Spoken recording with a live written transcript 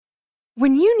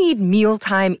When you need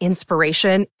mealtime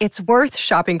inspiration, it's worth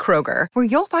shopping Kroger, where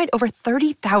you'll find over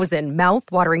 30,000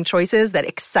 mouth-watering choices that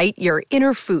excite your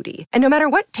inner foodie. And no matter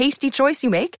what tasty choice you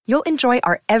make, you'll enjoy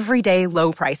our everyday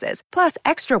low prices, plus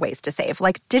extra ways to save,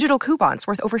 like digital coupons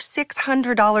worth over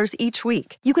 $600 each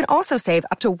week. You can also save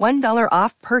up to $1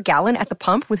 off per gallon at the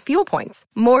pump with fuel points.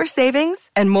 More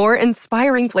savings and more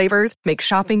inspiring flavors make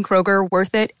shopping Kroger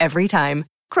worth it every time.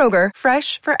 Kroger,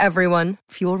 fresh for everyone.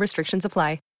 Fuel restrictions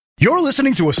apply. You're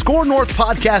listening to a Score North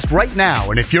podcast right now,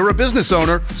 and if you're a business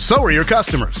owner, so are your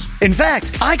customers. In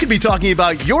fact, I could be talking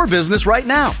about your business right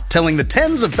now, telling the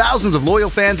tens of thousands of loyal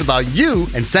fans about you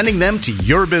and sending them to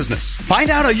your business. Find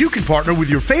out how you can partner with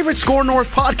your favorite Score North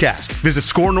podcast. Visit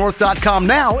scorenorth.com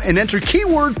now and enter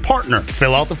keyword partner.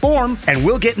 Fill out the form, and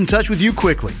we'll get in touch with you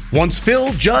quickly. Once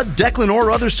Phil, Judd, Declan, or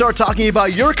others start talking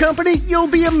about your company, you'll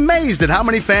be amazed at how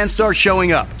many fans start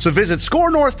showing up. So visit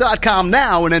scorenorth.com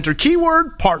now and enter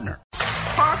keyword partner.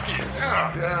 Hockey,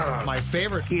 yeah. My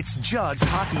favorite. It's Judd's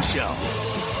Hockey Show.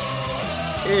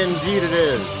 Indeed it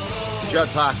is.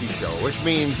 Judd's Hockey Show, which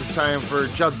means it's time for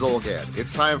Judd Zulgad.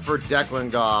 It's time for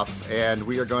Declan Goff, and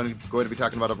we are going to be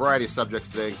talking about a variety of subjects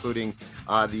today, including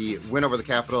the win over the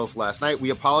Capitals last night. We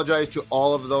apologize to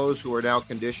all of those who are now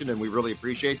conditioned, and we really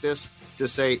appreciate this, to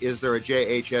say, is there a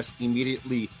JHS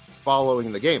immediately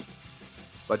following the game?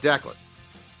 But Declan,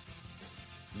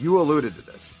 you alluded to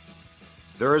this.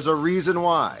 There is a reason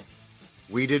why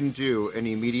we didn't do an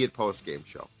immediate post-game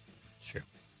show. Sure.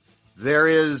 There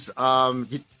is,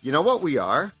 you know what we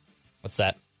are? What's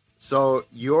that? So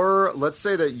let's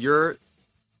say that you're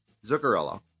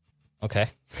Zuccarello. Okay.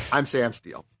 I'm Sam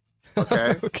Steele.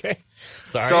 Okay. Okay.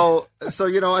 Sorry. So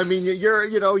I mean,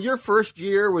 your first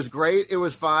year was great. It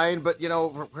was fine, but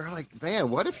we're like, man,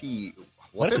 what if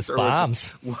this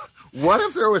bombs? What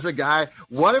if there was a guy?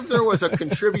 What if there was a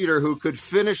contributor who could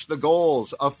finish the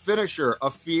goals? A finisher, a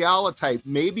Fiala type,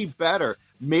 maybe better,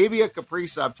 maybe a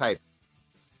Kaprizov type.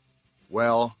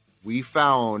 Well, we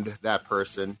found that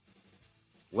person.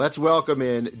 Let's welcome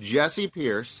in Jessie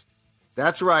Pierce.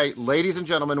 That's right, ladies and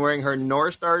gentlemen, wearing her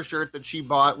North Star shirt that she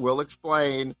bought. Will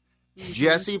explain. Mm-hmm.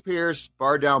 Jessie Pierce,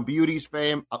 Bar Down Beauties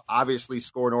fame, obviously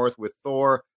Score North with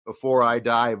Thor, Before I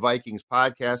Die, Vikings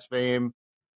podcast fame,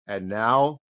 and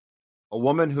now a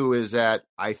woman who is at,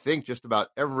 I think, just about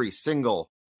every single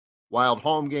Wild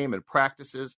home game and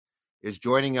practices, is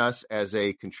joining us as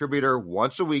a contributor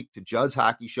once a week to Judd's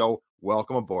Hockey Show.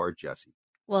 Welcome aboard, Jessie.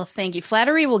 Well, thank you.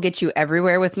 Flattery will get you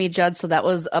everywhere with me, Judd. So that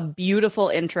was a beautiful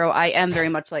intro. I am very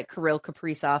much like Kirill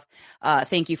Kaprizov.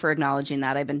 Thank you for acknowledging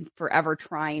that. I've been forever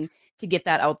trying to get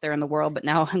that out there in the world, but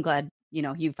now I'm glad,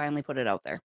 you finally put it out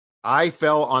there. I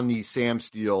fell on the Sam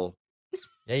Steele.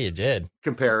 Yeah, you did.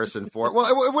 Comparison for it.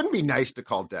 Well, it wouldn't be nice to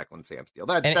call Declan Sam Steele.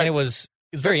 And it was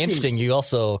very interesting. You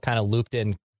also kind of looped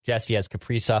in Jessie as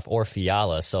Kaprizov or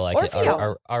Fiala. So,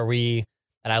 are we?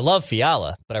 And I love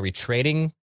Fiala, but are we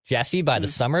trading Jessie by the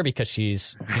summer because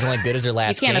she's only good as her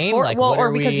last game? Afford,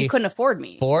 or because you couldn't afford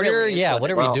me. Afford her? Really, yeah.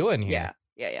 What are we doing here?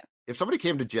 Yeah. If somebody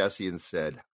came to Jessie and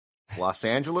said Los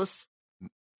Angeles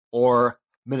or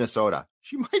Minnesota,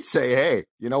 she might say, "Hey,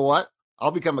 you know what?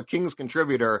 I'll become a Kings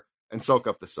contributor and soak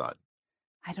up the sun."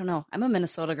 I don't know. I'm a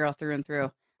Minnesota girl through and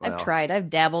through. Well, I've tried. I've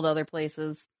dabbled other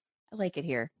places. I like it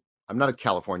here. I'm not a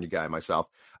California guy myself.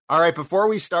 All right, before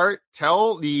we start,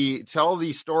 tell the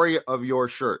story of your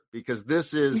shirt, because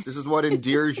this is what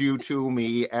endears you to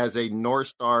me as a North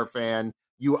Star fan.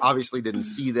 You obviously didn't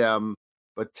see them,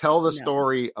 but tell the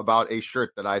story about a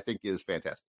shirt that I think is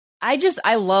fantastic.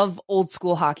 I love old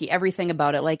school hockey, everything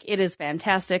about it. Like, it is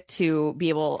fantastic to be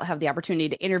able to have the opportunity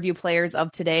to interview players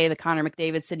of today, the Connor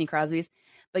McDavid, Sidney Crosby's,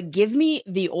 but give me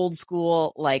the old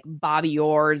school, like Bobby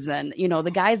Orrs and,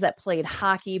 the guys that played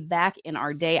hockey back in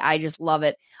our day. I just love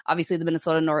it. Obviously, the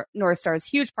Minnesota North Star is a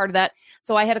huge part of that.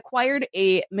 So I had acquired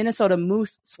a Minnesota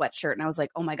Moose sweatshirt, and I was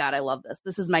like, oh my God, I love this.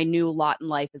 This is my new lot in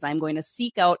life, is I'm going to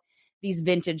seek out these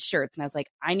vintage shirts. And I was like,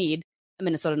 I need a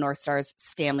Minnesota North Stars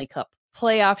Stanley Cup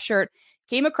playoff shirt.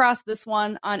 Came across this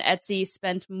one on Etsy,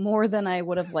 spent more than I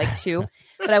would have liked to,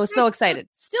 but I was so excited.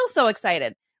 Still so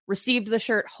excited. Received the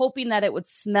shirt hoping that it would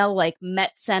smell like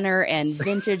Met Center and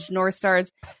vintage North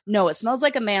Stars. No, it smells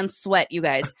like a man's sweat, you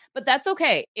guys. But that's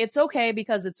okay. It's okay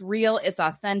because it's real. It's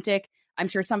authentic. I'm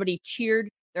sure somebody cheered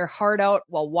their heart out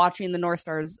while watching the North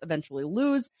Stars eventually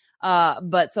lose.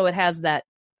 But so it has that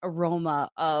aroma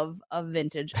of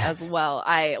vintage as well.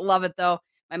 I love it, though.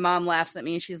 My mom laughs at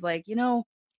me. She's like,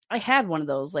 I had one of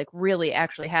those, like really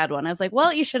actually had one. I was like,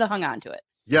 well, you should have hung on to it.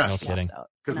 Yes. No kidding.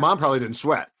 Because mom probably didn't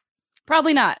sweat.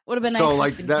 Probably not. Would have been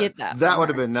nice to get that. That would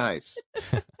have been nice.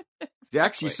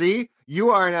 Dex, you see,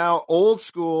 you are now old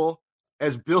school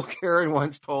As Bill Karen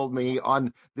once told me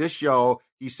on this show,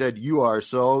 he said, "You are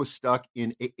so stuck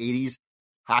in 80s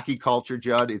hockey culture,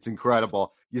 Judd. It's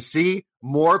incredible. You see,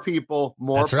 more people,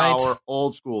 more That's power, right.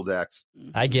 old school Dex."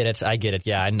 I get it.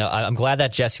 Yeah, I know. I'm glad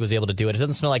that Jesse was able to do it. It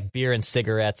doesn't smell like beer and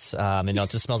cigarettes. It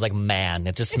just smells like man.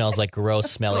 It just smells like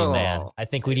gross smelling man. I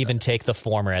think we'd even take the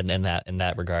former in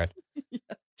that regard.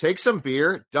 Take some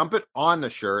beer, dump it on the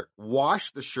shirt,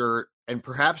 wash the shirt, and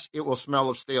perhaps it will smell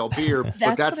of stale beer.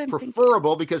 But that's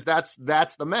preferable because that's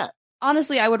the Met.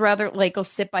 Honestly, I would rather go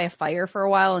sit by a fire for a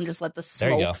while and just let the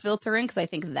smoke filter in, because I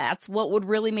think that's what would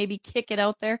really maybe kick it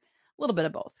out there. A little bit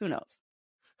of both. Who knows?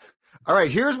 All right,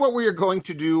 here's what we are going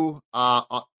to do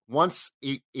once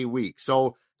a week.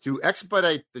 So to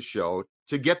expedite the show,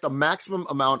 to get the maximum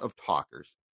amount of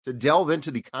talkers, to delve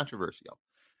into the controversial,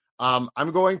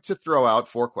 I'm going to throw out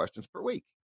 4 questions per week.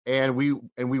 And we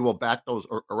will bat those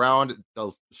around.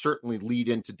 They'll certainly lead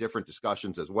into different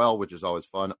discussions as well, which is always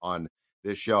fun on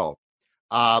this show.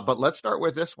 But let's start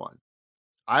with this one.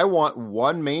 I want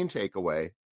one main takeaway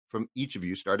from each of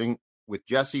you, starting with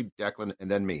Jesse, Declan,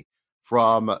 and then me,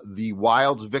 from the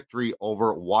Wild's victory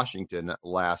over Washington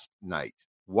last night.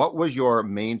 What was your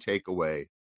main takeaway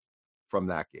from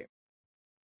that game?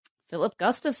 Filip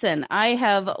Gustavsson.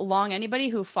 Anybody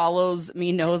who follows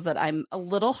me knows that I'm a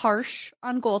little harsh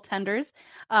on goaltenders,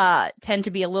 tend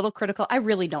to be a little critical. I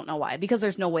really don't know why, because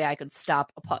there's no way I could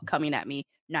stop a puck coming at me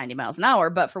 90 miles an hour.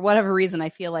 But for whatever reason, I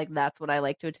feel like that's what I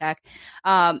like to attack.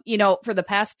 For the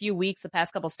past few weeks, the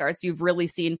past couple starts, you've really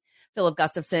seen Filip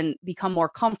Gustavsson become more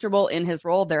comfortable in his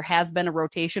role. There has been a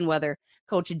rotation, whether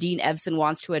Coach Dean Evason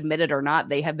wants to admit it or not.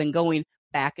 They have been going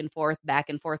back and forth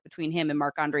between him and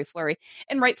Marc-Andre Fleury,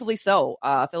 and rightfully so.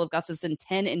 Filip Gustavsson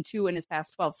 10-2 in his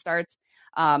past 12 starts,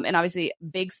 and obviously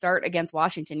big start against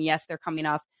Washington. Yes, they're coming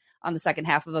off on the second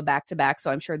half of a back-to-back,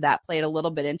 so I'm sure that played a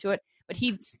little bit into it, but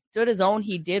he stood his own.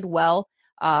 He did well,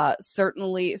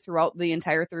 certainly throughout the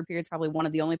entire 3 periods, probably one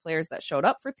of the only players that showed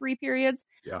up for 3 periods.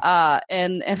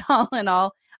 And all in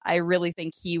all, I really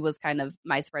think he was kind of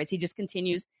my surprise. He just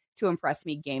continues to impress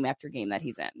me game after game that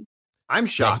he's in. I'm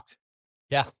shocked.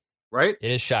 Yeah. Right? It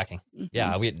is shocking. Mm-hmm.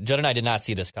 Yeah. Judd and I did not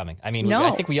see this coming. I mean, no.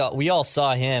 I think we all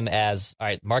saw him as, all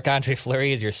right, Marc-Andre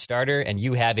Fleury is your starter, and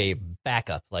you have a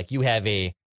backup. Like, you have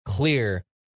a clear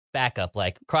backup.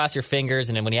 Like, cross your fingers,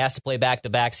 and then when he has to play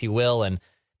back-to-backs, he will, and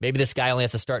maybe this guy only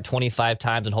has to start 25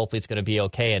 times, and hopefully it's going to be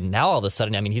okay. And now all of a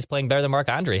sudden, I mean, he's playing better than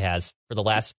Marc-Andre has for the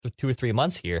last 2 or 3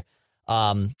 months here.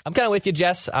 I'm kind of with you,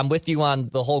 Jess. I'm with you on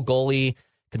the whole goalie,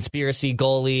 conspiracy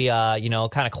goalie,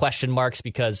 kind of question marks,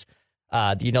 because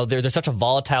they're such a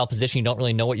volatile position. You don't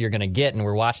really know what you're going to get. And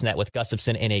we're watching that with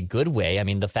Gustavsson in a good way. I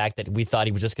mean, the fact that we thought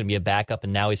he was just going to be a backup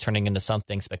and now he's turning into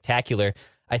something spectacular.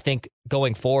 I think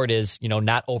going forward is,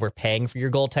 not overpaying for your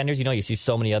goaltenders. You see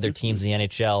so many other teams in the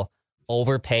NHL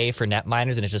overpay for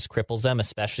netminders, and it just cripples them,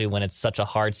 especially when it's such a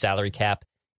hard salary cap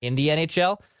in the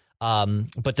NHL.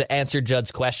 But to answer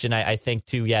Judd's question, I think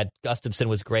too, Gustavsson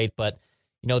was great, but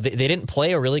they didn't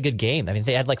play a really good game. I mean,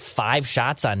 they had like 5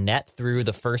 shots on net through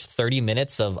the first 30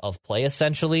 minutes of play,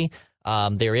 essentially.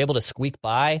 They were able to squeak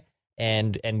by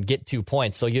and get 2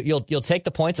 points. So you'll take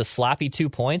the points, a sloppy 2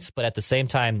 points, but at the same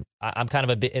time, I'm kind of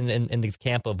a bit in the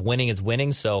camp of winning is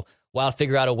winning. So Wild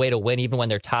figure out a way to win even when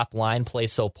their top line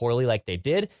plays so poorly like they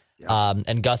did. Yeah.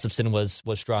 And Gustavsson was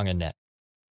strong in net.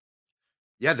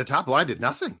 Yeah, the top line did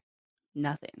nothing.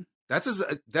 Nothing. That's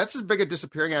as big a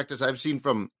disappearing act as I've seen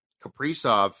from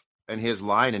Kaprizov and his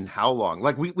line in how long?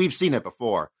 Like we've seen it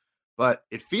before, but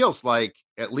it feels like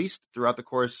at least throughout the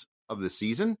course of the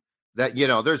season that,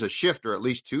 there's a shift or at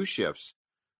least 2 shifts.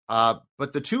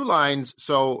 But the 2 lines,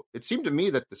 so it seemed to me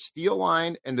that the Steele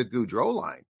line and the Gaudreau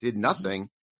line did nothing.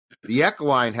 The Ek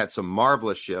line had some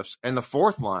marvelous shifts. And the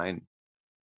 4th line,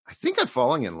 I think I'm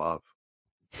falling in love.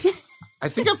 I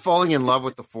think I'm falling in love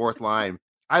with the 4th line.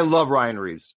 I love Ryan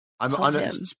Reeves.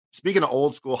 Speaking of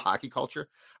old school hockey culture.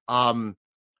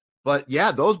 But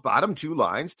yeah, those bottom 2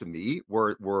 lines to me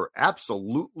were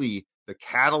absolutely the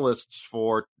catalysts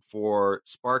for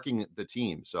sparking the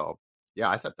team. So yeah,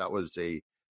 I thought that was a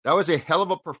hell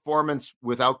of a performance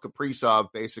without Kaprizov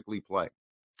basically playing.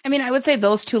 I mean, I would say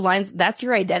those 2 lines, that's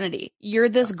your identity. You're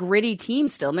this gritty team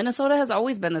still. Minnesota has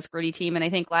always been this gritty team. And I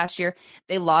think last year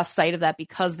they lost sight of that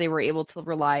because they were able to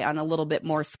rely on a little bit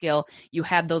more skill. You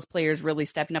had those players really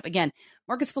stepping up. Again,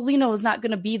 Marcus Foligno was not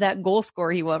going to be that goal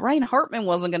scorer he was. Ryan Hartman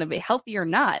wasn't going to be, healthy or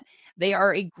not. They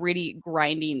are a gritty,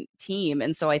 grinding team.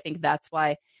 And so I think that's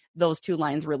why those 2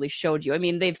 lines really showed you. I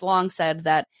mean, they've long said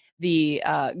that the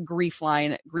Grief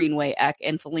line, Greenway, Ek,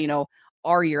 and Foligno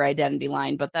are your identity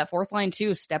line, but that 4th line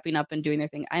too, stepping up and doing their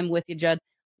thing. I'm with you, Judd.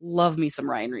 love me some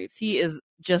Ryan Reaves. He is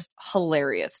just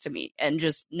hilarious to me and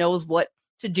just knows what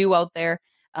to do out there.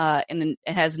 And then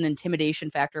it has an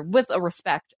intimidation factor with a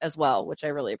respect as well, which I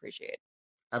really appreciate.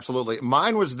 Absolutely.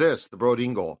 Mine was the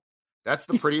Brodin goal. That's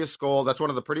the prettiest goal. That's one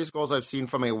of the prettiest goals I've seen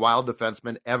from a Wild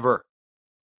defenseman ever.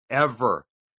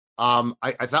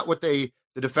 I thought the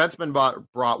defenseman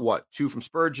brought what? 2 from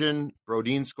Spurgeon.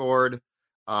 Brodin scored.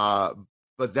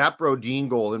 But that Brodin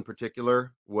goal in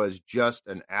particular was just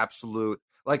an absolute,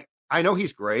 like, I know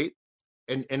he's great.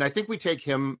 And I think we take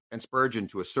him and Spurgeon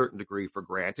to a certain degree for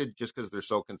granted just because they're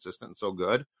so consistent and so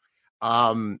good.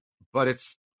 But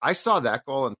I saw that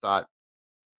goal and thought,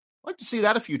 I'd like to see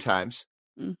that a few times.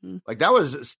 Mm-hmm. Like, that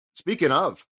was, speaking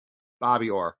of Bobby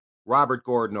Orr, Robert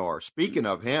Gordon Orr, speaking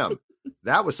of him,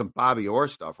 that was some Bobby Orr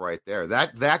stuff right there.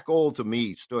 That goal to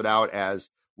me stood out as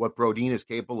what Brodin is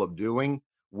capable of doing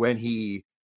when he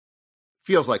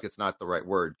feels like it's not the right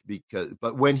word,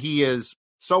 but when he is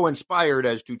so inspired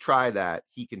as to try that,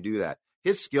 he can do that.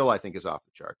 His skill, I think, is off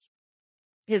the charts.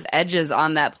 His edges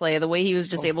on that play, the way he was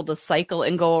just able to cycle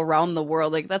and go around the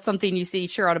world, like that's something you see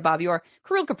sure out of Bobby Orr.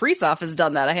 Kirill Kaprizov has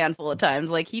done that a handful of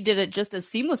times. Like he did it just as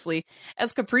seamlessly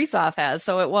as Kaprizov has.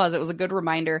 So it was a good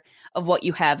reminder of what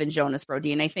you have in Jonas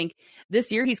Brodin. I think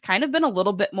this year he's kind of been a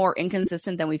little bit more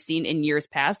inconsistent than we've seen in years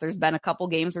past. There's been a couple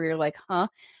games where you're like, huh?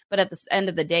 But at the end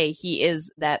of the day, he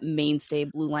is that mainstay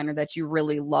blue liner that you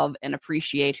really love and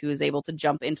appreciate, who is able to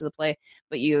jump into the play.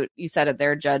 But you said it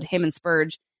there, Judd, him and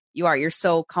Spurge, you're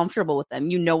so comfortable with them.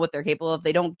 You know what they're capable of.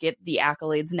 They don't get the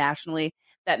accolades nationally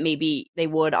that maybe they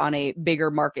would on a bigger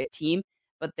market team,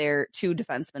 but they're 2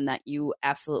 defensemen that you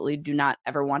absolutely do not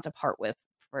ever want to part with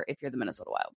if you're the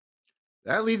Minnesota Wild.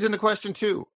 That leads into question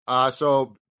 2.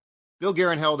 So Bill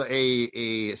Guerin held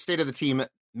a state of the team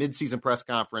midseason press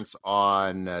conference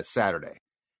on Saturday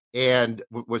and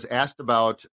was asked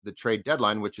about the trade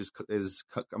deadline, which is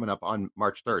coming up on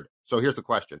March 3rd. So here's the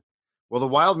question. Will the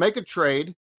Wild make a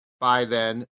trade by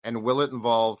then, and will it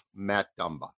involve Matt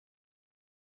Dumba?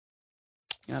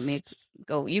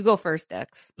 You go first,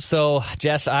 Dex. So,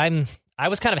 Jess, I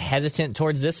was kind of hesitant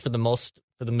towards this for the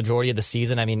majority of the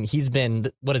season. I mean, he's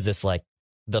been, what is this, like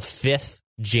the 5th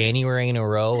January in a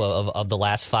row of the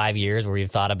last 5 years where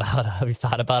we've thought about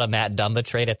a Matt Dumba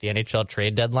trade at the NHL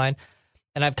trade deadline,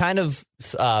 and I've kind of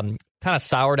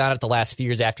soured on it the last few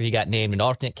years after he got named an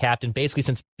alternate captain, basically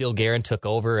since Bill Guerin took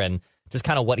over, and just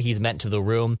kind of what he's meant to the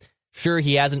room. Sure,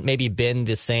 he hasn't maybe been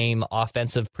the same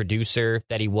offensive producer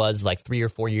that he was like 3 or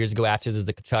 4 years ago after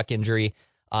the Tkachuk injury.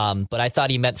 But I thought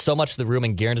he meant so much to the room,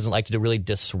 and Guerin doesn't like to really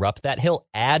disrupt that. He'll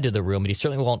add to the room, but he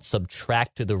certainly won't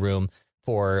subtract to the room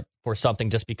for something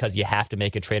just because you have to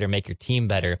make a trade or make your team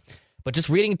better. But just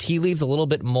reading tea leaves a little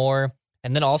bit more,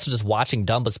 and then also just watching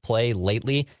Dumba's play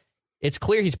lately, it's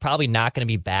clear he's probably not going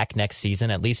to be back next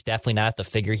season, at least definitely not at the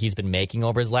figure he's been making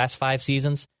over his last 5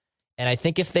 seasons. And I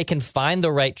think if they can find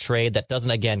the right trade that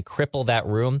doesn't, again, cripple that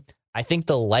room, I think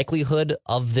the likelihood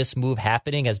of this move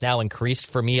happening has now increased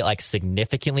for me like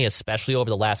significantly, especially over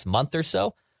the last month or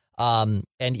so. And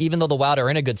even though the Wild are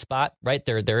in a good spot, right,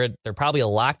 they're probably a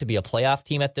lock to be a playoff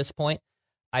team at this point.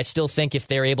 I still think if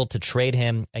they're able to trade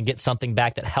him and get something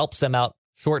back that helps them out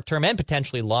short term and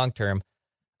potentially long term,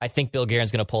 I think Bill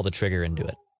Guerin's going to pull the trigger and do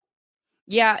it.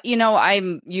 Yeah,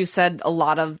 you said a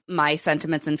lot of my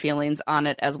sentiments and feelings on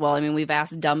it as well. I mean, we've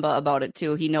asked Dumba about it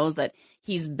too. He knows that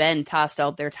he's been tossed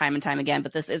out there time and time again,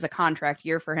 but this is a contract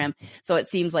year for him. So it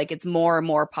seems like it's more and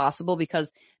more possible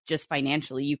because just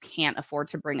financially, you can't afford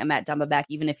to bring a Matt Dumba back.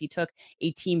 Even if he took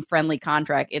a team-friendly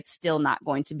contract, it's still not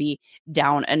going to be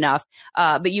down enough.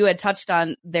 But you had touched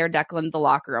on there, Declan, the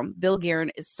locker room. Bill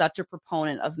Guerin is such a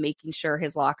proponent of making sure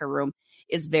his locker room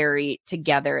is very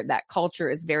together. That culture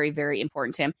is very, very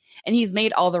important to him. And he's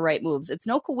made all the right moves. It's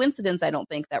no coincidence, I don't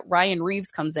think, that Ryan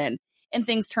Reaves comes in and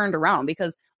things turned around,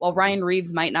 because while Ryan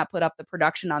Reaves might not put up the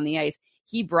production on the ice,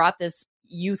 he brought this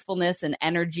youthfulness and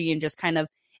energy and just kind of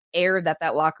air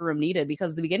that locker room needed,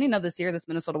 because the beginning of this year, this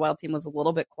Minnesota Wild team was a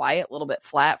little bit quiet, a little bit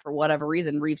flat for whatever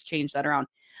reason. Reaves changed that around.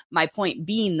 My point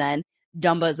being then,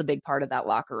 Dumba is a big part of that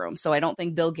locker room. So I don't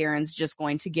think Bill Guerin's just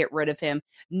going to get rid of him,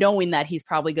 knowing that he's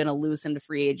probably going to lose him to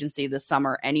free agency this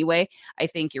summer anyway. I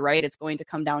think you're right. It's going to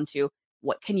come down to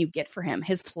what can you get for him?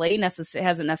 His play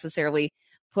hasn't necessarily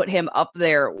put him up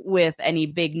there with any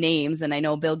big names. And I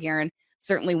know Bill Guerin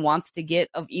certainly wants to get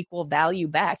of equal value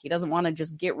back. He doesn't want to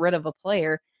just get rid of a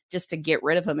player just to get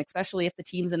rid of him, especially if the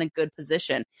team's in a good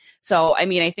position. So, I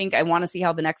mean, I think I want to see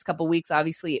how the next couple weeks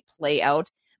obviously play out.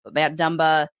 But Matt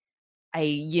Dumba,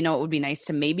 it would be nice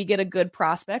to maybe get a good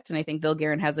prospect. And I think Bill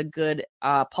Guerin has a good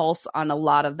pulse on a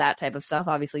lot of that type of stuff.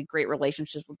 Obviously, great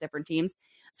relationships with different teams.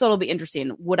 So it'll be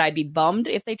interesting. Would I be bummed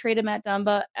if they traded Matt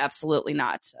Dumba? Absolutely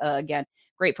not. Again,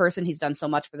 great person. He's done so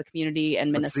much for the community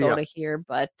and Minnesota here.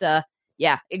 But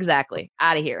yeah, exactly.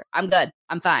 Out of here. I'm good.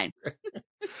 I'm fine.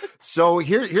 So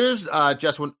here's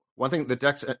Jess, one thing that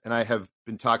Dex and I have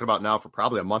been talking about now for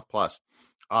probably a month plus.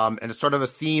 And it's sort of a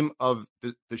theme of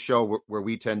the show where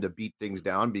we tend to beat things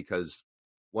down because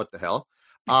what the hell?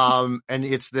 And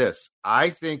it's this.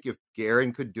 I think if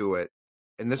Guerin could do it,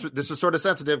 and this is sort of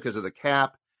sensitive because of the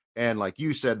cap and, like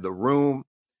you said, the room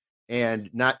and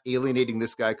not alienating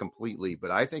this guy completely. But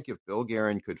I think if Bill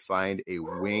Guerin could find a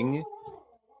wing,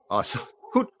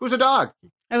 who's a dog?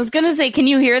 I was going to say, can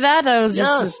you hear that?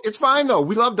 Yes, it's fine, though.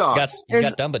 We love dogs. You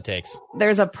got Dumba takes.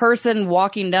 There's a person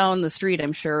walking down the street,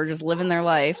 I'm sure, just living their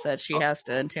life that she has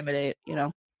to intimidate,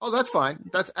 Oh, that's fine.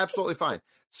 That's absolutely fine.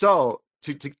 So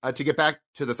to get back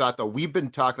to the thought, though, we've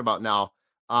been talking about now,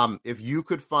 if you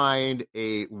could find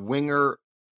a winger,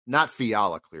 not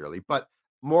Fiala, clearly, but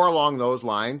more along those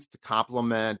lines to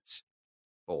complement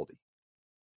Boldy.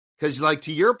 Because, like,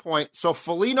 to your point, so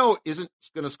Foligno isn't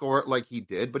going to score it like he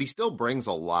did, but he still brings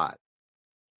a lot.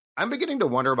 I'm beginning to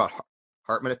wonder about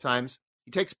Hartman at times.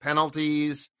 He takes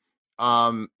penalties.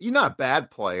 He's not a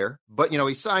bad player, but,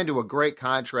 he signed to a great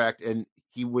contract, and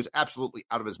he was absolutely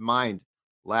out of his mind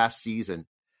last season.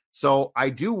 So I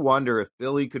do wonder if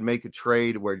Billy could make a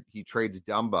trade where he trades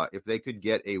Dumba, if they could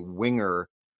get a winger.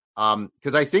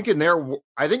 Because I think in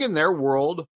their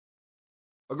world,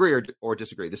 agree or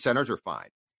disagree, the centers are fine.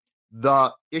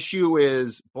 The issue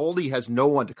is Boldy has no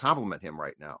one to complement him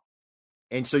right now.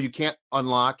 And so you can't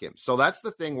unlock him. So that's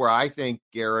the thing where I think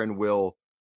Guerin will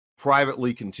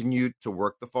privately continue to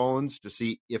work the phones to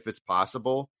see if it's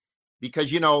possible.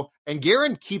 Because, and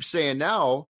Guerin keeps saying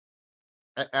now,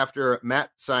 after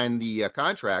Matt signed the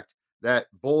contract, that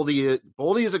Boldy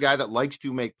is a guy that likes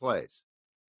to make plays.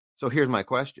 So here's my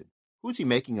question. Who's he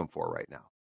making them for right now?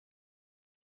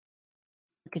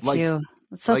 Look at you.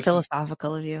 It's so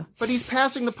philosophical of you. But he's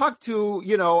passing the puck to,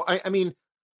 I mean,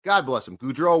 God bless him.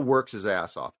 Goudreau works his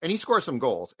ass off, and he scores some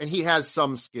goals, and he has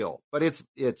some skill, but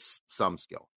it's some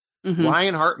skill. Mm-hmm.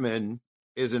 Ryan Hartman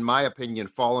is, in my opinion,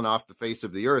 fallen off the face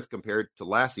of the earth compared to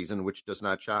last season, which does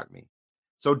not shock me.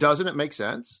 So doesn't it make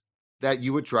sense that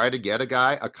you would try to get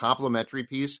a complimentary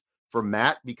piece for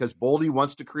Matt because Boldy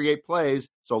wants to create plays,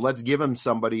 so let's give him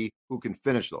somebody who can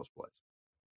finish those plays?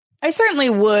 I certainly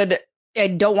would. I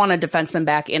don't want a defenseman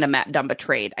back in a Matt Dumba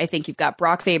trade. I think you've got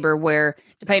Brock Faber where,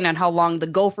 depending on how long the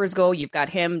Gophers go, you've got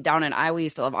him down in Iowa. You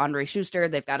still have Andre Schuster.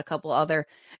 They've got a couple other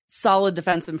solid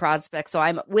defenseman prospects. So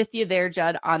I'm with you there,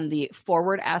 Judd, on the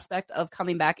forward aspect of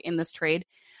coming back in this trade.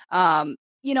 I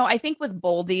think with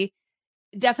Boldy,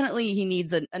 definitely he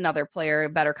needs another player,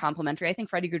 better complementary. I think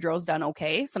Freddie Gaudreau's done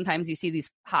okay. Sometimes you see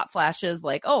these hot flashes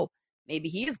like, oh, maybe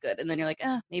he is good. And then you're like,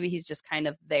 maybe he's just kind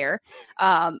of there.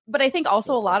 But I think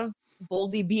also a lot of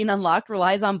Boldy being unlocked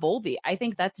relies on Boldy. I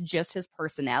think that's just his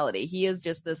personality. He is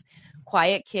just this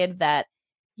quiet kid that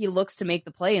he looks to make the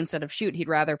play instead of shoot. He'd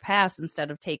rather pass instead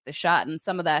of take the shot. And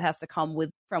some of that has to come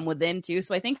from within too.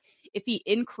 So I think if he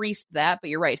increased that,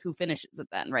 but you're right, who finishes it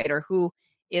then, right? Or who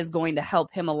is going to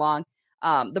help him along?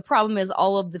 The problem is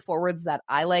all of the forwards that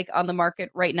I like on the market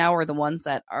right now are the ones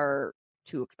that are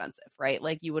too expensive, right?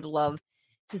 Like you would love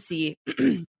to see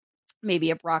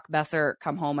maybe a Brock Besser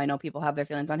come home. I know people have their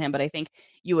feelings on him, but I think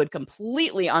you would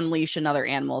completely unleash another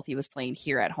animal if he was playing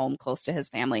here at home, close to his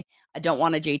family. I don't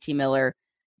want a JT Miller.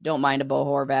 Don't mind a Bo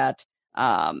Horvat.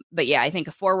 But yeah, I think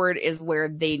a forward is where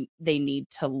they need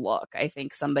to look. I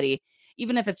think somebody,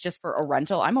 even if it's just for a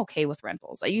rental, I'm okay with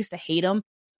rentals. I used to hate them.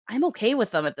 I'm okay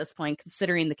with them at this point,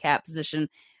 considering the cap position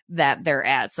that they're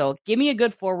at. So give me a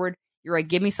good forward. You're right.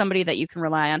 Give me somebody that you can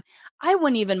rely on. I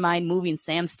wouldn't even mind moving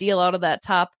Sam Steele out of that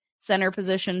top center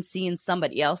position, seeing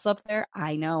somebody else up there.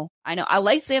 I know. I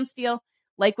like Sam Steele,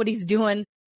 like what he's doing.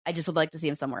 I just would like to see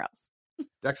him somewhere else.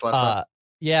 Dex, last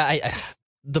yeah.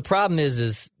 The problem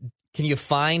is can you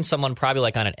find someone probably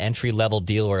like on an entry level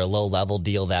deal or a low level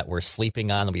deal that we're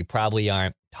sleeping on that we probably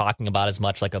aren't talking about as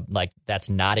much? Like that's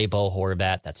not a Bo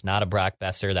Horvat, that's not a Brock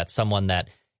Besser, that's someone that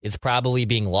is probably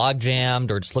being log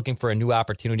jammed or just looking for a new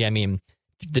opportunity. I mean,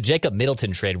 the Jacob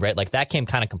Middleton trade, right? Like that came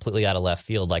kind of completely out of left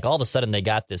field. Like all of a sudden they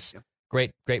got this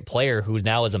great player who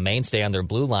now is a mainstay on their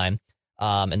blue line.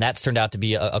 And that's turned out to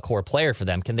be a core player for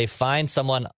them. Can they find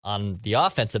someone on the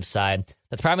offensive side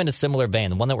that's probably in a similar vein,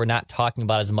 the one that we're not talking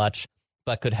about as much,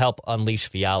 but could help unleash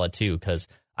Fiala too? Because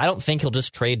I don't think he'll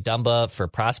just trade Dumba for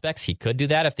prospects. He could do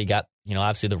that if he got,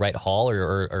 obviously the right haul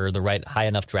or the right high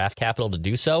enough draft capital to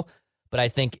do so. but I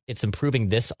think it's improving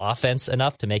this offense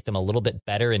enough to make them a little bit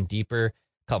better and deeper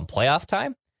come playoff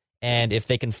time. And if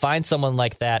they can find someone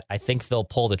like that, I think they'll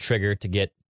pull the trigger to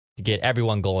get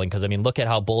everyone going. Because, I mean, look at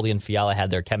how Boldy and Fiala had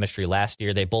their chemistry last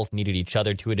year. They both needed each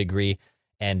other to a degree.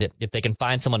 And if they can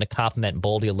find someone to complement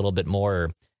Boldy a little bit more, or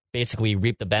basically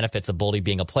reap the benefits of Boldy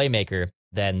being a playmaker,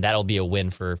 then that'll be a win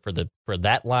for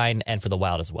that line and for the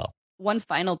Wild as well. One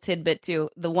final tidbit, too.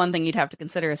 The one thing you'd have to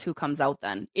consider is who comes out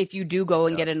then. If you do go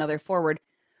and get another forward,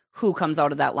 who comes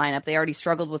out of that lineup? They already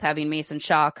struggled with having Mason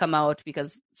Shaw come out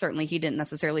because certainly he didn't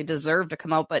necessarily deserve to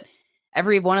come out, but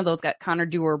every one of those got Connor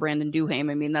Dewar, Brandon Duhaime.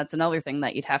 I mean, that's another thing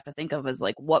that you'd have to think of is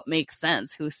like what makes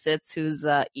sense. Who sits, who's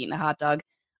eating a hot dog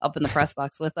up in the press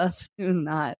box with us, who's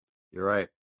not. You're right.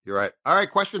 All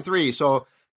right, question 3. So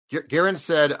Garen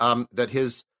said that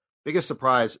his biggest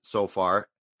surprise so far,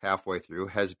 halfway through,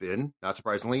 has been, not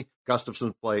surprisingly,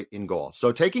 Gustafsson's play in goal.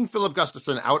 So taking Filip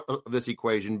Gustavsson out of this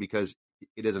equation, because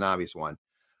it is an obvious one,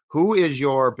 who is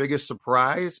your biggest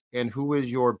surprise and who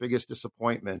is your biggest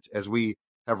disappointment as we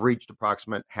have reached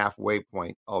approximate halfway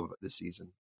point of the season?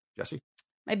 Jesse?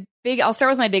 I'll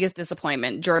start with my biggest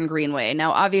disappointment, Jordan Greenway.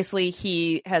 Now, obviously,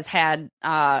 he has had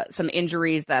some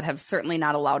injuries that have certainly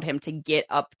not allowed him to get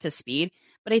up to speed.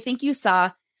 But I think you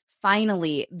saw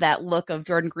finally that look of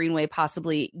Jordan Greenway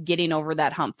possibly getting over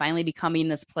that hump, finally becoming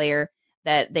this player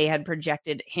that they had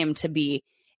projected him to be.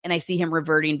 And I see him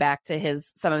reverting back to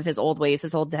some of his old ways,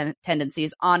 his old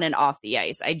tendencies on and off the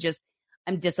ice.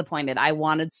 I'm disappointed. I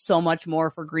wanted so much more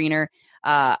for Greener.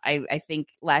 I think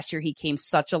last year he came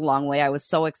such a long way. I was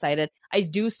so excited. I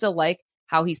do still like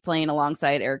how he's playing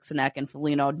alongside Eric Sinek and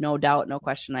Foligno, no doubt, no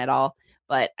question at all.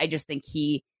 But I just think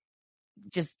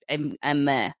I'm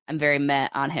meh. I'm very meh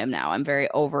on him now. I'm very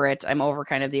over it. I'm over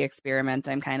kind of the experiment.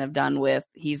 I'm kind of done with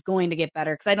he's going to get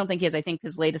better, because I don't think he is. I think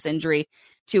his latest injury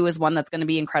too is one that's going to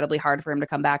be incredibly hard for him to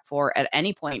come back for at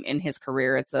any point in his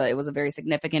career. It was a very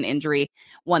significant injury,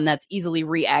 one that's easily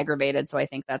re-aggravated. So I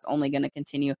think that's only going to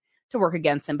continue to work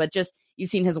against him. But just you've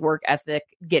seen his work ethic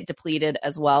get depleted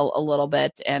as well a little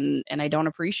bit, and I don't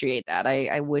appreciate that.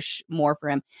 I wish more for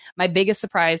him. My biggest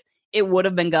surprise, it would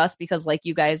have been Gus, because like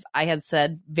you guys, I had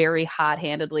said very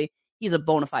hot-handedly, he's a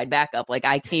bona fide backup. Like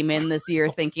I came in this year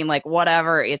thinking like,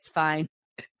 whatever, it's fine.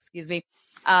 Excuse me.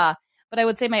 But I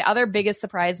would say my other biggest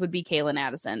surprise would be Calen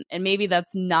Addison. And maybe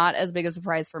that's not as big a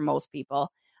surprise for most people,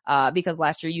 because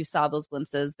last year you saw those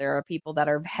glimpses. There are people that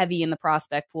are heavy in the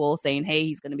prospect pool saying, hey,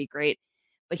 he's going to be great.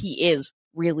 But he is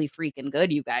really freaking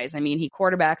good, you guys. I mean, he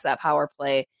quarterbacks that power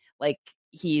play like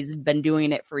he's been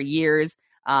doing it for years.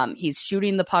 He's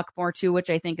shooting the puck more too, which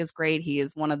I think is great. He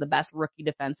is one of the best rookie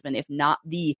defensemen, if not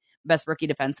the best rookie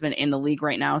defenseman in the league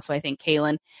right now. So I think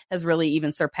Calen has really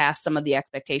even surpassed some of the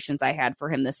expectations I had for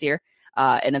him this year.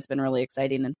 And it's been really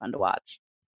exciting and fun to watch.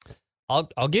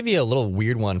 I'll give you a little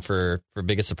weird one for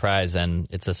biggest surprise, and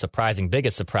it's a surprising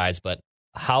biggest surprise, but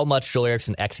how much Joel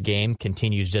Eriksson X game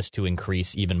continues just to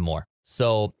increase even more.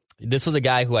 So this was a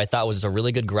guy who I thought was a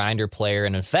really good grinder player.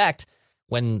 And in fact,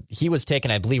 when he was taken,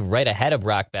 I believe, right ahead of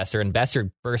Brock Boeser, and Boeser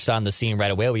burst on the scene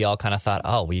right away, we all kind of thought,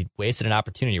 oh, we wasted an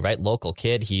opportunity, right? Local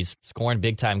kid, he's scoring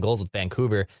big-time goals with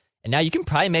Vancouver. And now you can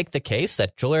probably make the case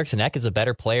that Joel Eriksson Ek is a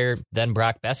better player than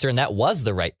Brock Boeser, and that was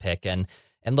the right pick. And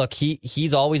look,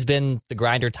 he's always been the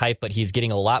grinder type, but he's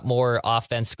getting a lot more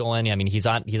offense going. I mean, he's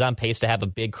on pace to have a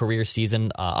big career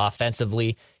season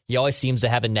offensively. He always seems to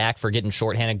have a knack for getting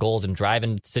shorthanded goals and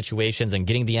driving situations and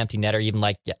getting the empty netter, even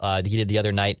like he did the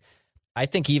other night. I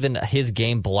think even his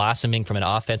game blossoming from an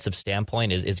offensive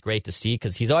standpoint is great to see,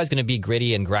 because he's always going to be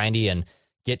gritty and grindy and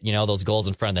get those goals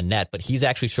in front of the net. But he's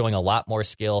actually showing a lot more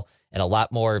skill and a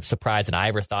lot more surprise than I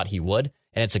ever thought he would.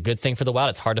 And it's a good thing for the Wild.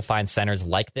 It's hard to find centers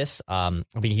like this. I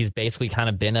mean, he's basically kind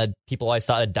of been people always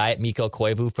thought a diet Mikko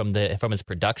Koivu from his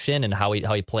production and how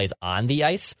he plays on the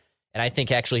ice. And I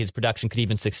think actually his production could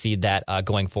even succeed that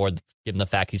going forward, given the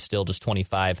fact he's still just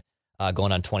 25,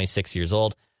 going on 26 years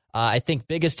old. I think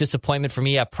biggest disappointment for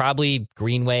me, probably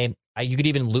Greenway. You could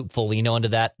even loop Foligno into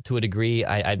that to a degree.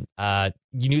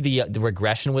 You knew the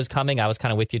regression was coming. I was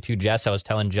kind of with you too, Jess. I was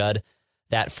telling Judd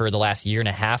that for the last year and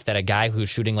a half, that a guy who's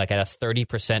shooting like at a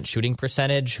 30% shooting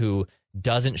percentage, who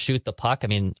doesn't shoot the puck. I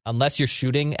mean, unless you're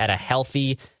shooting at a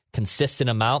healthy, consistent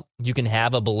amount, you can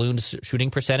have a ballooned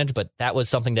shooting percentage, but that was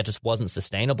something that just wasn't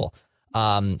sustainable.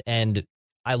 And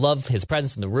I love his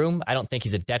presence in the room. I don't think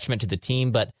he's a detriment to the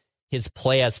team, but his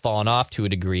play has fallen off to a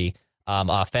degree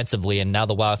offensively, and now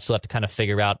the Wild still have to kind of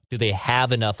figure out, do they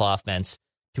have enough offense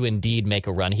to indeed make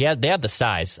a run? They have the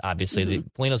size, obviously. Mm-hmm.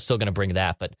 Foligno's still going to bring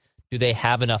that, but do they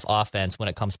have enough offense when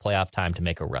it comes playoff time to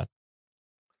make a run?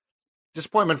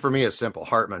 Disappointment for me is simple.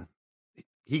 Hartman.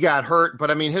 he got hurt,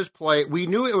 but I mean, his play, we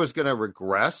knew it was going to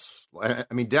regress. I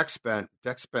mean, Deck spent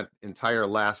entire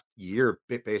last year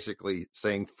basically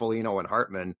saying Foligno and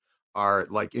Hartman are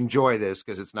like, enjoy this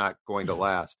because it's not going to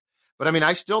last. But I mean,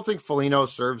 I still think Foligno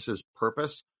serves his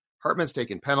purpose. Hartman's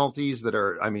taking penalties that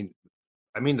are, I mean,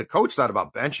 the coach thought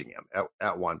about benching him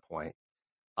at one point.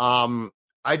 I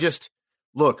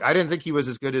didn't think he was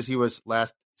as good as he was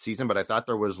last season, but I thought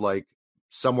there was like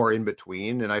somewhere in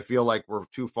between, and I feel like we're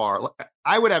too far.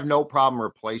 I would have no problem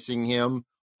replacing him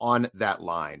on that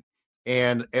line.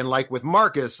 And like with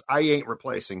Marcus, I ain't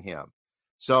replacing him.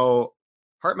 So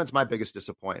Hartman's my biggest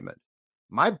disappointment.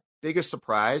 My biggest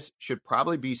surprise should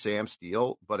probably be Sam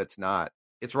Steele, but it's not.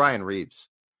 It's Ryan Reaves.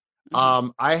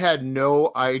 I had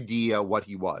no idea what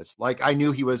he was. Like, I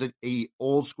knew he was a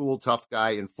old school tough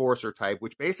guy enforcer type,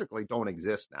 which basically don't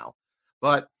exist now.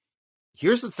 But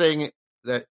here's the thing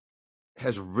that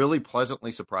has really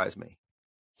pleasantly surprised me.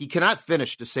 He cannot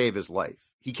finish to save his life.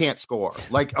 He can't score.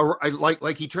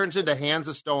 Like he turns into hands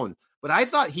of stone. But I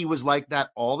thought he was like that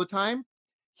all the time.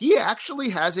 He actually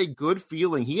has a good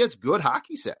feeling. He has good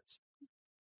hockey sense.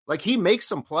 Like, he makes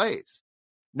some plays.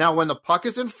 Now, when the puck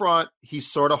is in front, he's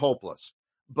sort of hopeless.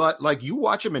 But like, you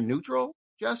watch him in neutral,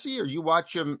 Jesse, or you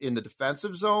watch him in the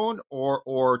defensive zone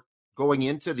or going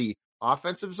into the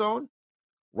offensive zone,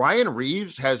 Ryan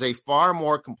Reaves has a far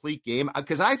more complete game,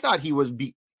 because I thought he would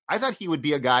be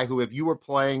a guy who, if you were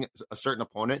playing a certain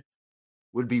opponent,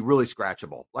 would be really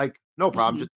scratchable. Like, no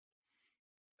problem.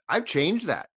 I've changed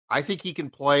that. I think he can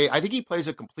play. I think he plays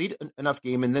a complete enough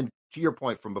game. And then, to your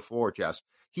point from before, Jess,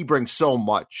 he brings so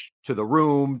much to the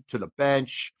room, to the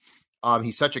bench.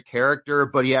 He's such a character,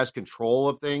 but he has control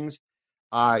of things.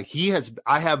 I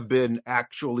have been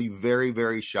actually very,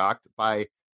 very shocked by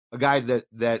a guy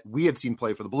that we had seen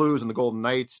play for the Blues and the Golden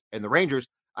Knights and the Rangers.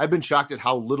 I've been shocked at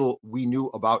how little we knew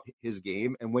about his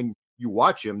game. And when you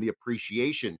watch him, the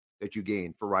appreciation that you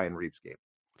gain for Ryan Reaves' game.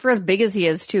 For as big as he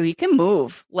is, too, he can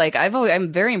move. Like,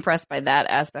 I'm very impressed by that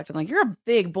aspect. I'm like, you're a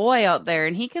big boy out there,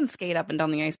 and he can skate up and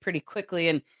down the ice pretty quickly.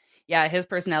 And yeah, his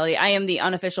personality. I am the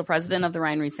unofficial president of the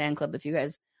Ryan Reaves fan club, if you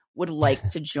guys would like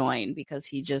to join, because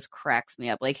he just cracks me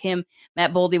up. Like him,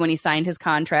 Matt Boldy, when he signed his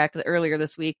contract earlier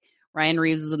this week, Ryan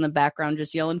Reaves was in the background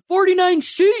just yelling 49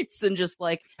 sheets and just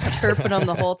like chirping him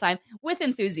the whole time with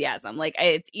enthusiasm. Like,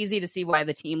 it's easy to see why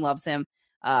the team loves him.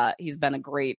 He's been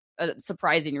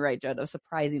you're right, Judd, a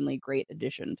surprisingly great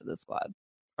addition to the squad.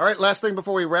 All right, last thing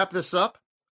before we wrap this up,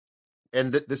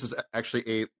 and this is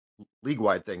actually a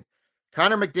league-wide thing.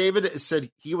 Connor McDavid said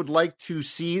he would like to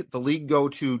see the league go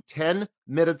to 10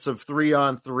 minutes of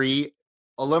 3-on-3,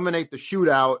 eliminate the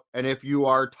shootout, and if you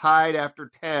are tied after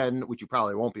 10, which you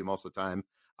probably won't be most of the time,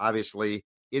 obviously,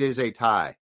 it is a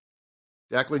tie.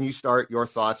 Declan, you start your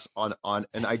thoughts on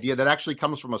an idea that actually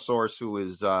comes from a source who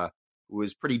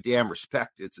is pretty damn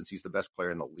respected, since he's the best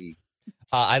player in the league.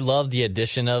 I love the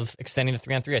addition of extending the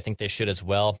 3-on-3. I think they should as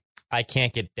well. I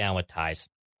can't get down with ties.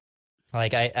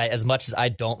 Like, I as much as I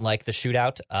don't like the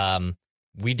shootout,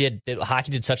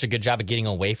 hockey did such a good job of getting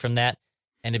away from that.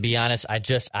 And to be honest,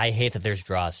 I hate that there's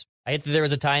draws. I hate that there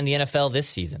was a tie in the NFL this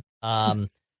season.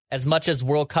 As much as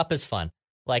World Cup is fun,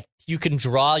 like, you can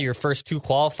draw your first 2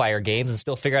 qualifier games and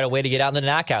still figure out a way to get out in the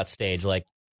knockout stage. Like,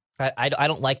 I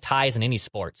don't like ties in any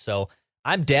sport. So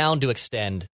I'm down to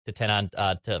extend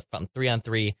to from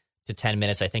 3-on-3 to 10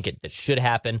 minutes. I think it should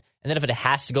happen. And then if it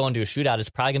has to go into a shootout, it's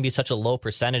probably going to be such a low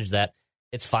percentage that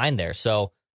it's fine there.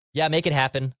 So yeah, make it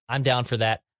happen. I'm down for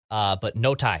that. But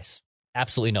no ties.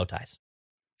 Absolutely no ties.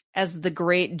 As the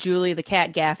great Julie the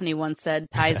Cat Gaffney once said,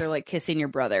 ties are like kissing your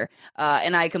brother.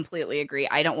 And I completely agree.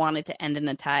 I don't want it to end in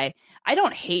a tie. I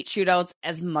don't hate shootouts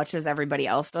as much as everybody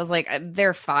else does. Like,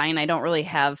 they're fine. I don't really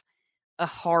have a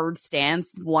hard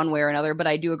stance one way or another, but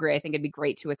I do agree. I think it'd be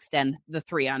great to extend the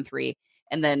 3-on-3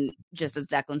 and then, just as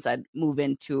Declan said, move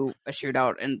into a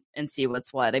shootout and see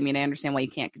what's what. I mean, I understand why you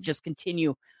can't just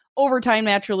continue overtime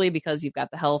naturally, because you've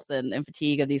got the health and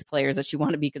fatigue of these players that you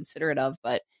want to be considerate of,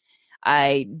 but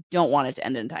I don't want it to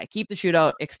end in a tie. Keep the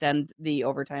shootout, extend the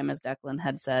overtime, as Declan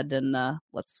had said, and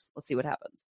let's see what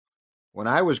happens. When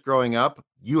I was growing up,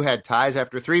 you had ties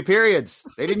after 3 periods.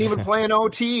 They didn't even play an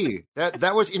OT.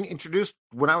 That was introduced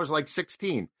when I was like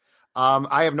 16.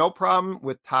 I have no problem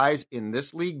with ties in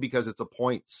this league because it's a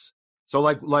points. So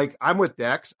like I'm with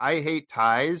Dex. I hate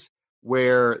ties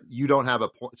where you don't have a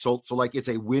point. So like, it's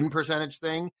a win percentage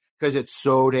thing, because it's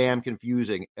so damn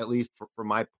confusing, at least for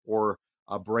my poor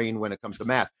brain when it comes to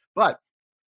math. But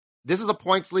this is a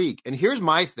points league. And here's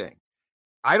my thing.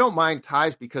 I don't mind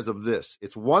ties because of this.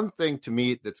 It's one thing to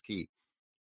me that's key.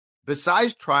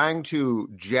 Besides trying to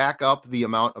jack up the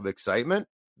amount of excitement,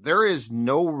 there is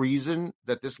no reason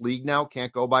that this league now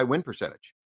can't go by win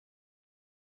percentage.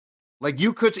 Like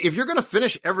you could, if you're going to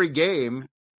finish every game,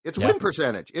 it's win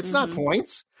percentage. It's not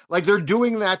points. Like they're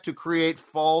doing that to create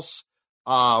false,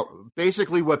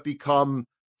 basically what become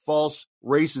false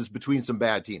races between some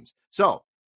bad teams. So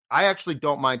I actually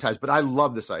don't mind ties, but I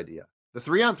love this idea. The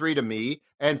 3-on-3 to me,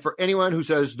 and for anyone who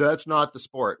says that's not the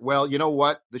sport, well, you know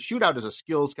what? The shootout is a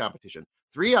skills competition.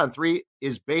 3-on-3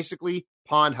 is basically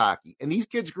pond hockey, and these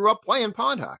kids grew up playing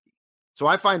pond hockey. So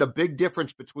I find a big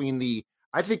difference between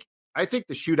I think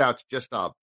the shootout's just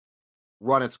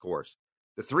run its course.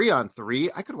 The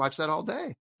 3-on-3, I could watch that all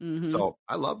day. So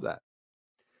I love that.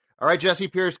 All right, Jesse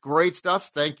Pierce, great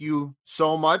stuff. Thank you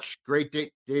so much. Great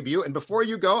debut. And before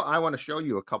you go, I want to show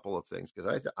you a couple of things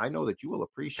because I know that you will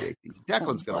appreciate these.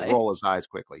 Declan's going to roll his eyes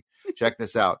quickly. Check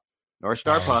this out. North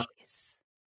Star puck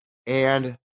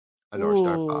and a North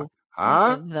Star puck.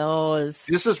 Huh? Those.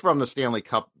 This is from the Stanley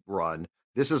Cup run.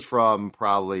 This is from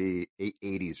probably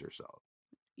 80s or so.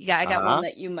 Yeah, I got one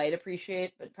that you might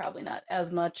appreciate, but probably not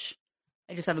as much.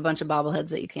 I just have a bunch of bobbleheads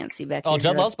that you can't see back here. Oh,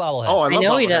 Judd loves bobbleheads. Oh, I know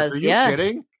bobbleheads. He does. Are you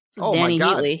kidding? Oh, Danny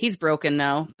Heatley. He's broken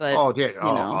now, but you're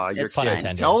pun kidding.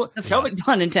 intended. Tell the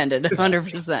pun intended,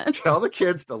 100%. Tell the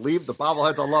kids to leave the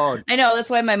bobbleheads alone. I know, that's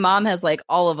why my mom has like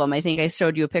all of them. I think I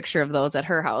showed you a picture of those at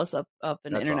her house up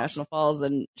in International Falls,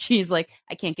 and she's like,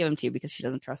 I can't give them to you because she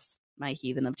doesn't trust my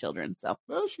heathen of children. So,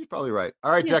 well, she's probably right.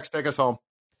 All right, Jex, take us home.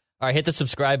 All right, hit the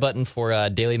subscribe button for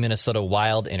Daily Minnesota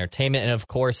Wild Entertainment. And, of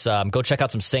course, go check out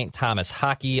some St. Thomas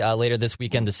hockey later this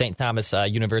weekend. The St. Thomas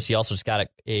University also just got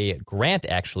a grant,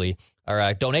 actually, or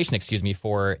a donation,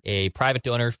 for a private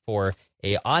donor for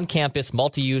a on-campus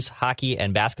multi-use hockey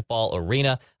and basketball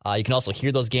arena. You can also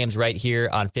hear those games right here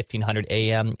on 1500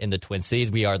 AM in the Twin Cities.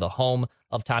 We are the home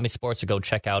of Tommy Sports, so go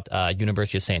check out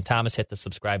University of St. Thomas. Hit the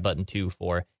subscribe button, too,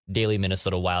 for Daily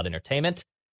Minnesota Wild Entertainment.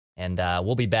 And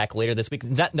we'll be back later this week.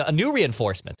 A new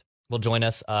reinforcement will join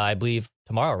us, I believe,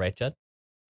 tomorrow, right, Judd?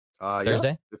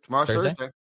 Thursday? Yeah. Tomorrow's Thursday.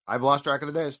 I've lost track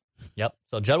of the days. Yep.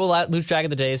 So Judd will lose track of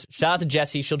the days. Shout out to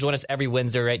Jessie. She'll join us every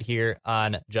Wednesday right here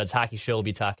on Judd's Hockey Show. We'll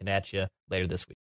be talking at you later this week.